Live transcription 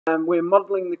We're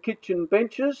modelling the kitchen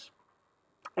benches,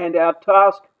 and our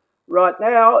task right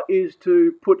now is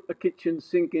to put a kitchen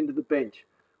sink into the bench.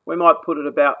 We might put it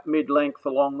about mid-length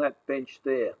along that bench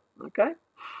there. Okay,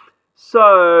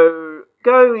 so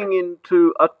going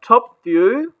into a top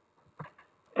view,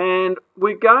 and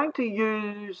we're going to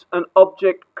use an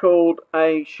object called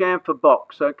a chamfer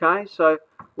box. Okay, so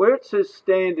where it says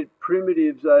standard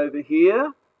primitives over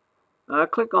here,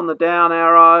 click on the down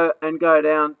arrow and go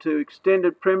down to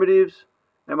extended primitives,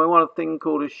 and we want a thing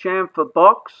called a chamfer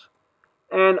box.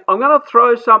 And I'm going to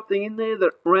throw something in there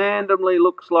that randomly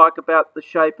looks like about the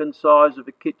shape and size of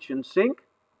a kitchen sink.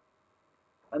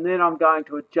 And then I'm going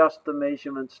to adjust the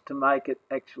measurements to make it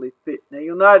actually fit. Now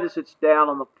you'll notice it's down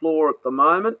on the floor at the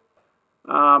moment,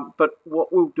 but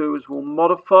what we'll do is we'll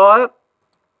modify it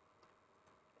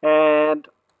and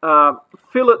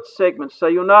fillet segments. So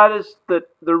you'll notice that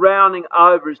the rounding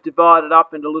over is divided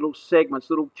up into little segments,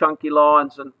 little chunky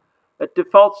lines, and it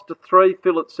defaults to 3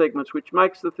 fillet segments, which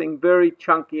makes the thing very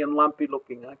chunky and lumpy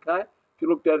looking. Okay, if you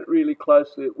looked at it really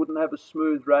closely, it wouldn't have a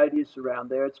smooth radius around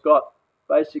there. It's got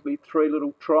basically 3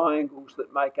 little triangles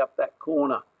that make up that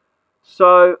corner.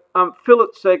 So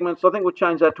fillet segments, I think we'll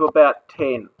change that to about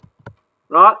 10,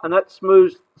 right? And that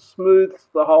smooths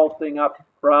the whole thing up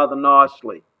rather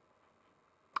nicely.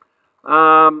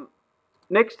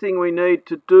 Next thing we need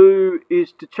to do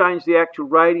is to change the actual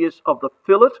radius of the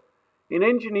fillet. In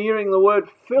engineering, the word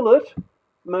fillet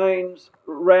means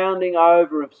rounding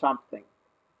over of something.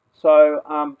 So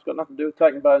it's got nothing to do with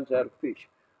taking bones out of fish.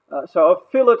 So a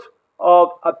fillet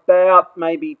of about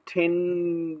maybe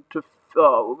 10 to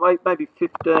maybe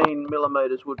 15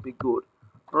 millimeters would be good.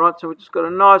 All right, so we've just got a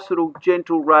nice little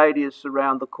gentle radius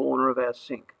around the corner of our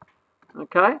sink.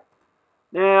 Okay.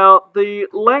 Now the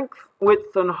length,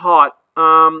 width, and height.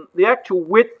 The actual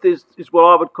width is what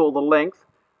I would call the length.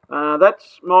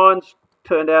 Mine's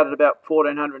turned out at about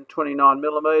 1429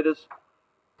 millimeters.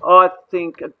 I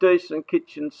think a decent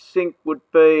kitchen sink would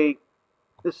be,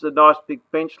 this is a nice big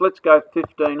bench, let's go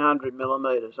 1500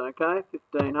 millimeters, okay,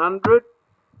 1500.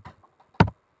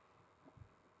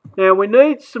 Now we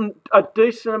need a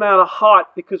decent amount of height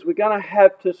because we're going to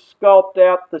have to sculpt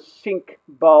out the sink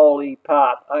bowly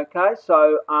part, okay,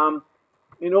 so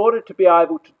in order to be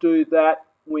able to do that,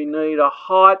 we need a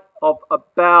height of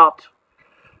about,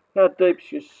 how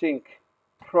deep's your sink?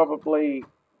 Probably,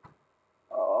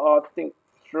 I think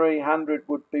 300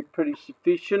 would be pretty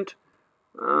sufficient.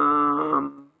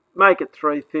 Make it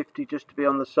 350 just to be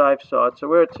on the safe side. So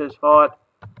where it says height,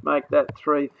 make that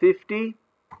 350.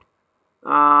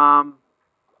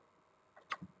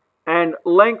 And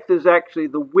length is actually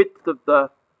the width of the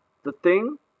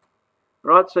thing,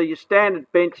 right? So your standard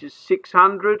bench is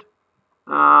 600.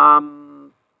 So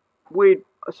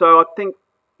I think,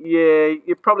 yeah,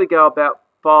 you probably go about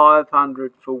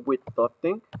 500 for width, I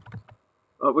think,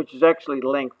 which is actually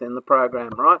length in the program,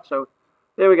 right? So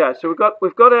there we go. So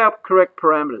we've got our correct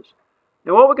parameters.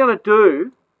 Now what we're going to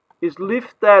do is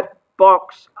lift that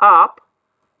box up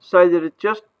so that it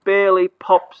just barely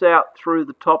pops out through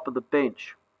the top of the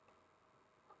bench,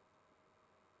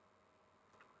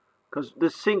 because the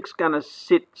sink's going to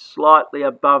sit slightly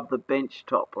above the bench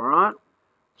top, all right?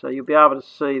 So you'll be able to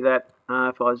see that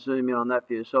if I zoom in on that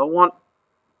view. So I want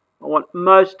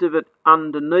most of it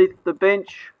underneath the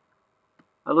bench,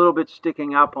 a little bit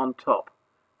sticking up on top.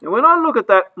 Now when I look at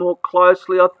that more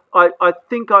closely, I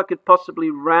think I could possibly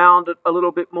round it a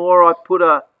little bit more. I put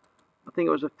I think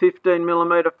it was a 15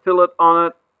 millimeter fillet on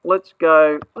it. Let's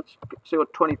see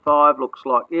what 25 looks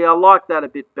like. Yeah, I like that a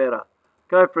bit better.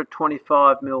 Go for a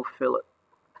 25 mil fillet.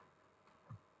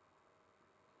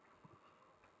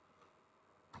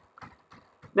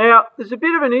 Now, there's a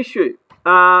bit of an issue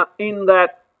in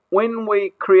that when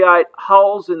we create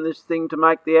holes in this thing to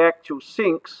make the actual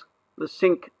sinks, the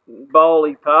sink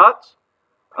bowly parts,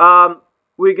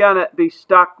 we're going to be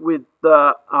stuck with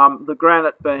the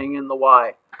granite being in the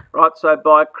way, right? So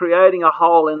by creating a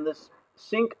hole in this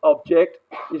sink object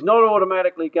is not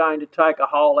automatically going to take a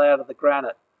hole out of the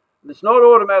granite. It's not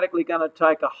automatically going to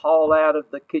take a hole out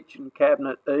of the kitchen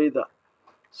cabinet either.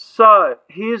 So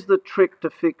here's the trick to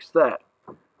fix that.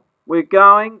 We're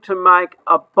going to make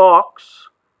a box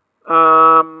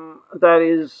that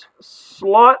is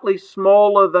slightly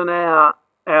smaller than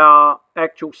our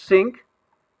actual sink,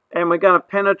 and we're going to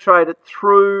penetrate it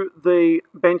through the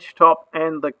bench top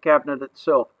and the cabinet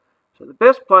itself. So the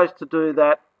best place to do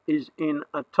that is in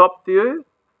a top view.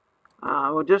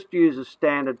 We'll just use a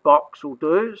standard box will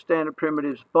do, standard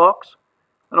primitives box.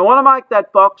 And I want to make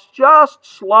that box just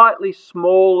slightly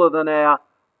smaller than our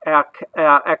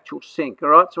actual sink, all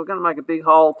right? So we're going to make a big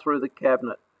hole through the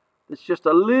cabinet. It's just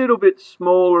a little bit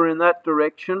smaller in that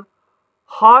direction.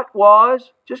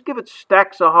 Height-wise, just give it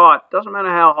stacks of height. Doesn't matter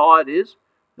how high it is.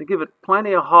 They give it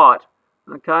plenty of height.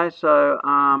 Okay, so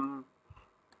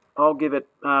I'll give it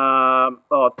 2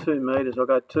 meters. I'll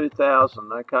go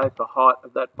 2,000. Okay, for height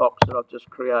of that box that I've just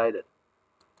created.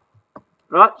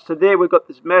 Right, so there we've got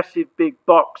this massive big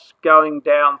box going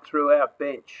down through our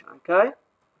bench. Okay.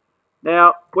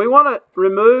 Now, we want to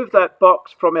remove that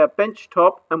box from our bench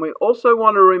top, and we also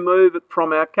want to remove it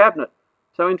from our cabinet.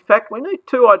 So, in fact, we need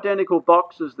 2 identical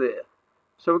boxes there.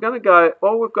 So, we're going to go,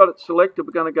 while we've got it selected,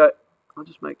 we're going to go, I'll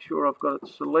just make sure I've got it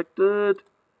selected.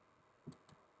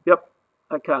 Yep.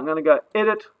 Okay, I'm going to go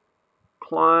Edit,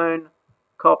 Clone,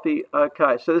 Copy.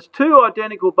 Okay, so there's 2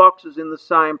 identical boxes in the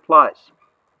same place.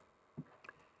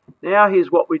 Now, here's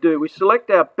what we do. We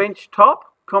select our bench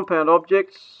top, Compound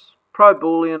Objects, Pro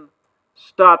Boolean,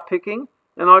 Start Picking,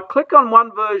 and I click on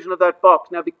one version of that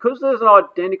box. Now, because there's an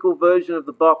identical version of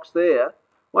the box there,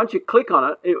 once you click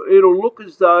on it, it'll look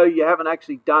as though you haven't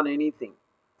actually done anything.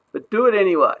 But do it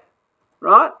anyway,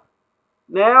 right?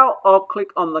 Now, I'll click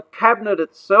on the cabinet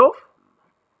itself.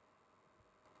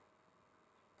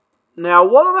 Now,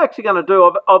 what I'm actually going to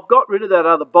do, I've got rid of that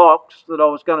other box that I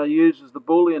was going to use as the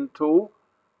Boolean tool.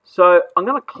 So, I'm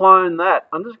going to clone that.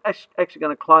 I'm just actually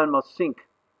going to clone my sink.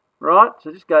 Right,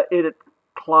 so just go Edit,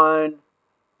 Clone,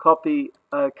 Copy,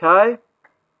 OK.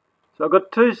 So I've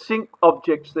got 2 sink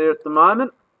objects there at the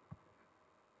moment.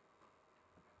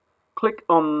 Click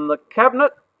on the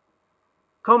cabinet,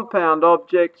 Compound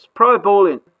Objects, Pro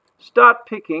Boolean, Start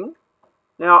Picking.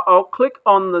 Now I'll click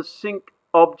on the sink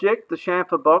object, the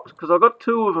chamfer box, because I've got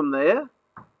 2 of them there.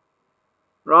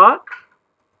 Right,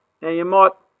 now you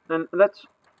might, and that's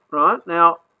right,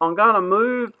 now I'm going to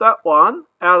move that one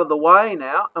out of the way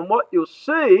now, and what you'll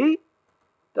see,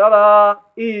 ta-da,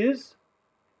 is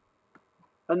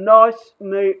a nice,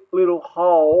 neat little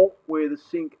hole where the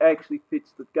sink actually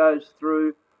fits that goes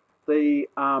through the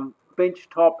bench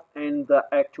top and the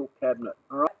actual cabinet.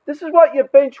 All right, this is what your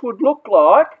bench would look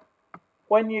like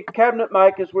when your cabinet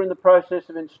makers were in the process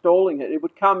of installing it. It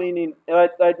would come in,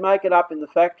 they'd make it up in the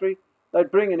factory, they'd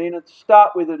bring it in, and to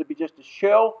start with it'd be just a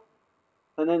shell,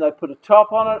 and then they put a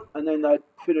top on it, and then they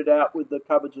fit it out with the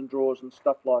cupboards and drawers and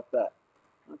stuff like that.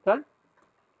 Okay?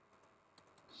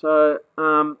 So,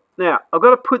 now, I've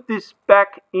got to put this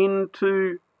back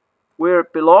into where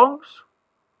it belongs,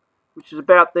 which is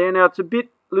about there. Now, it's a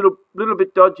little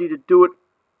bit dodgy to do it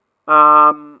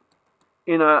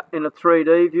in a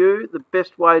 3D view. The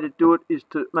best way to do it is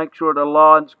to make sure it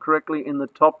aligns correctly in the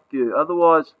top view.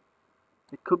 Otherwise,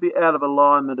 it could be out of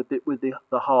alignment a bit with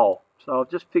the hole. So, I've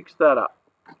just fixed that up.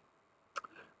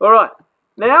 Alright,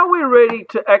 now we're ready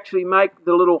to actually make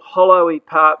the little hollowy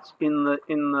parts in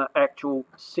the actual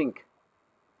sink.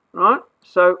 Right,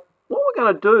 so what we're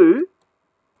going to do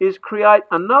is create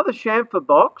another chamfer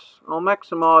box. I'll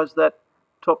maximise that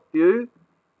top view.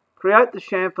 Create the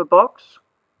chamfer box,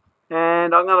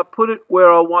 and I'm going to put it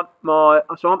where I want my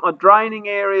draining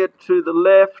area to the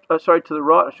left, to the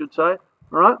right I should say.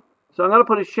 Alright, so I'm going to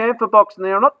put a chamfer box in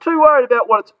there. I'm not too worried about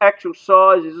what its actual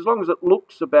size is, as long as it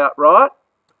looks about right.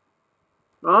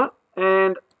 Right,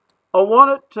 and I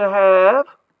want it to have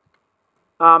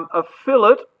a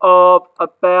fillet of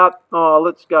about,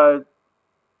 let's go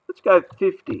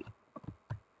 50.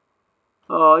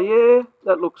 Oh yeah,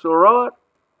 that looks alright.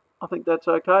 I think that's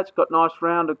okay. It's got nice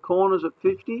rounded corners at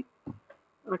 50.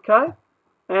 Okay,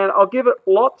 and I'll give it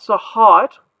lots of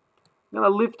height. I'm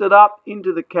going to lift it up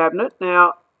into the cabinet.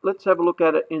 Now, let's have a look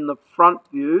at it in the front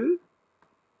view.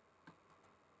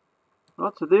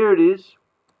 Right, so there it is.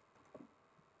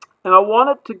 And I want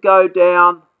it to go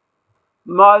down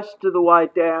most of the way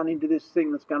down into this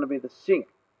thing that's going to be the sink.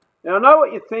 Now I know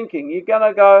what you're thinking. You're going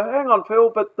to go, hang on Phil,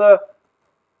 but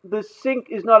the sink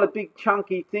is not a big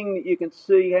chunky thing that you can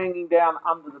see hanging down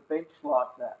under the bench like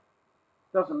that.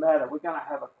 Doesn't matter, we're going to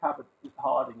have a cupboard just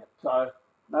hiding it, so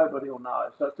nobody will know.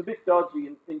 So it's a bit dodgy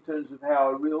in terms of how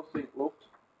a real sink looks.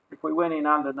 If we went in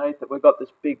underneath it, we've got this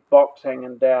big box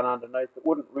hanging down underneath that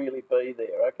wouldn't really be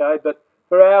there, okay? But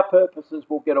for our purposes,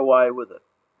 we'll get away with it.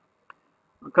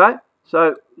 Okay,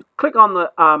 so click on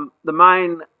the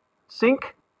main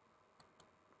sink.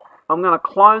 I'm going to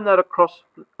clone that across.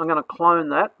 I'm going to clone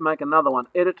that, make another one.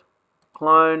 Edit,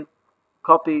 clone,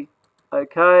 copy,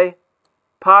 OK.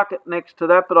 Park it next to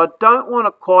that, but I don't want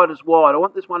it quite as wide. I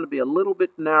want this one to be a little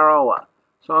bit narrower.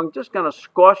 So I'm just going to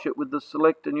squash it with the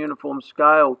Select and Uniform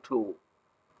Scale tool.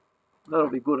 That'll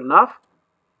be good enough.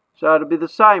 So it'll be the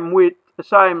same width, the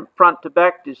same front to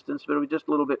back distance, but it'll be just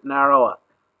a little bit narrower.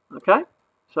 Okay,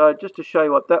 so just to show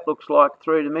you what that looks like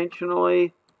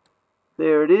three-dimensionally,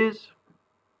 there it is.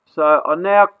 So I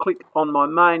now click on my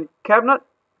main cabinet,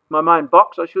 my main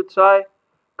box I should say,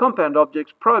 compound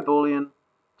objects, Pro Boolean,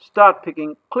 start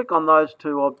picking, click on those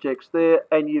two objects there,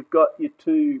 and you've got your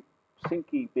two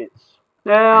sinky bits.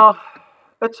 Now,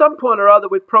 at some point or other,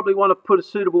 we'd probably want to put a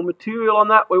suitable material on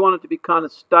that. We want it to be kind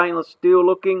of stainless steel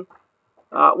looking.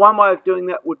 One way of doing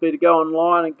that would be to go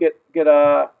online and get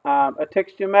a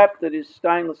texture map that is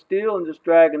stainless steel and just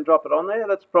drag and drop it on there.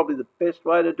 That's probably the best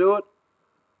way to do it.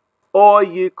 Or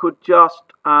you could just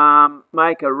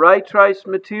make a ray trace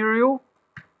material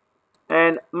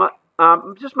and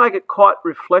just make it quite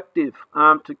reflective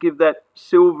to give that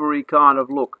silvery kind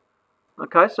of look.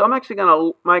 Okay, so I'm actually going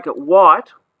to make it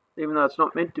white, even though it's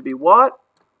not meant to be white.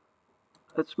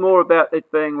 It's more about it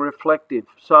being reflective.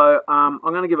 So I'm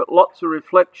going to give it lots of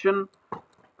reflection.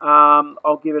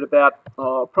 I'll give it about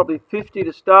probably 50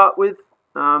 to start with.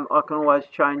 I can always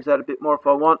change that a bit more if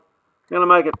I want. I'm going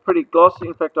to make it pretty glossy.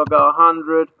 In fact, I'll go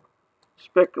 100.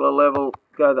 Specular level,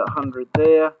 go to 100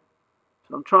 there.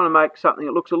 So I'm trying to make something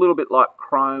that looks a little bit like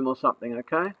chrome or something,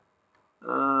 okay?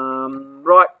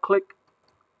 Right click,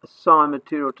 assign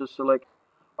material to select.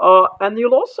 And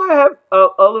you'll also have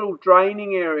a little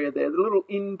draining area there, the little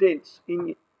indents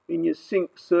in your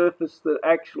sink surface that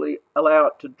actually allow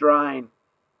it to drain.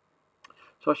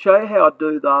 So I'll show you how I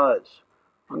do those.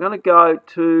 I'm going to go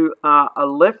to a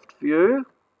left view,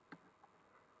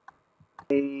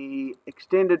 the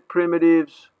extended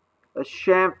primitives, a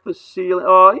chamfer ceiling.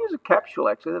 Oh, I'll use a capsule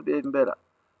actually, that'd be even better.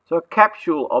 So a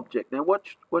capsule object. Now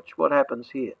watch what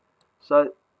happens here.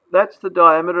 So that's the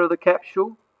diameter of the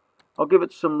capsule. I'll give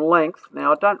it some length.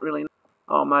 Now I don't really know.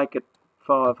 I'll make it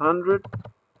 500.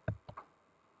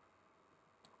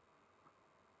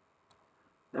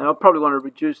 Now I'll probably want to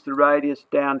reduce the radius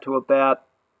down to about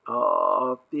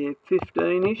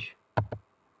 15-ish.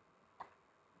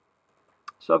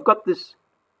 So I've got this.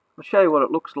 I'll show you what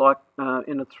it looks like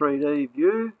in a 3D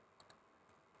view.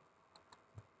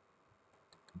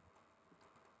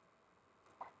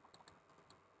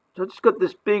 So I've just got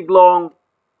this big long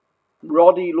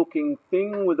roddy looking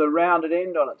thing with a rounded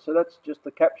end on it. So that's just the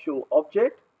capsule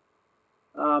object.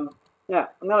 Now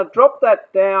I'm going to drop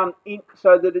that down in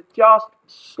so that it just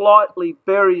slightly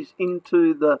buries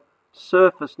into the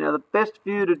surface. Now the best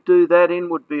view to do that in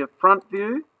would be a front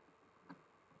view.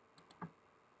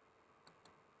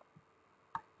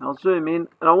 I'll zoom in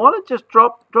and I want to just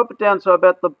drop it down so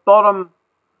about the bottom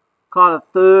kind of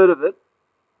third of it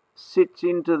sits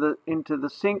into the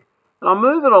sink. And I'll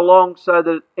move it along so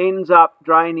that it ends up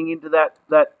draining into that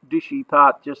dishy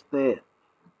part just there.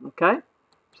 Okay,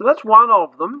 so that's one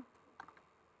of them.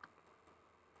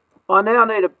 I now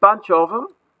need a bunch of them.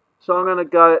 So I'm going to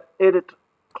go edit,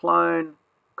 clone,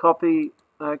 copy,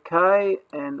 okay,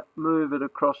 and move it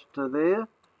across to there.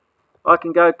 I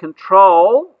can go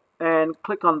control and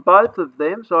click on both of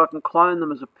them so I can clone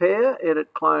them as a pair.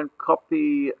 Edit, clone,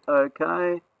 copy,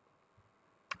 okay.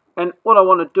 And what I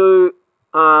want to do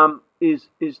is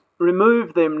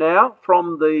remove them now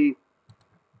from the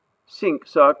sink.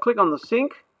 So I click on the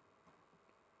sink,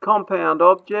 compound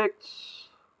objects,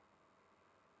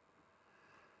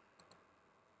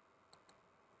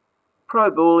 Pro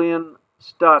Boolean,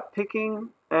 start picking,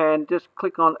 and just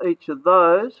click on each of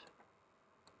those.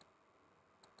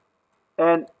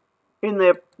 And in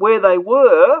there, where they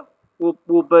were,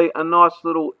 will be a nice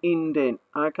little indent.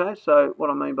 Okay, so what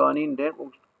I mean by an indent,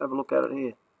 we'll have a look at it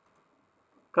here.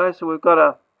 Okay, so we've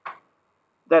got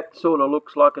that sort of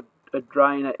looks like a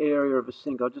drainer area of a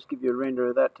sink. I'll just give you a render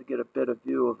of that to get a better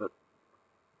view of it.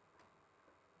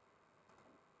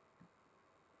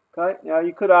 Okay, now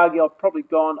you could argue I've probably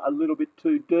gone a little bit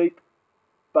too deep,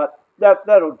 but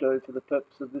that'll do for the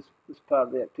purpose of this part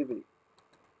of the activity.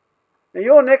 Now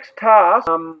your next task,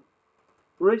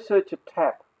 research a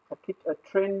tap, a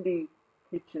trendy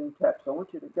kitchen tap. So I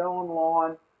want you to go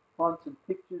online, find some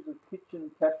pictures of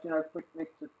kitchen taps, you know, quick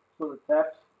mix sort of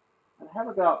taps, and have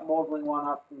a go at modelling one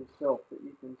up for yourself that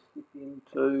you can stick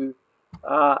into.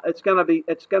 It's going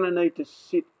to need to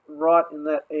sit right in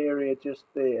that area just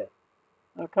there.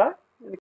 Okay.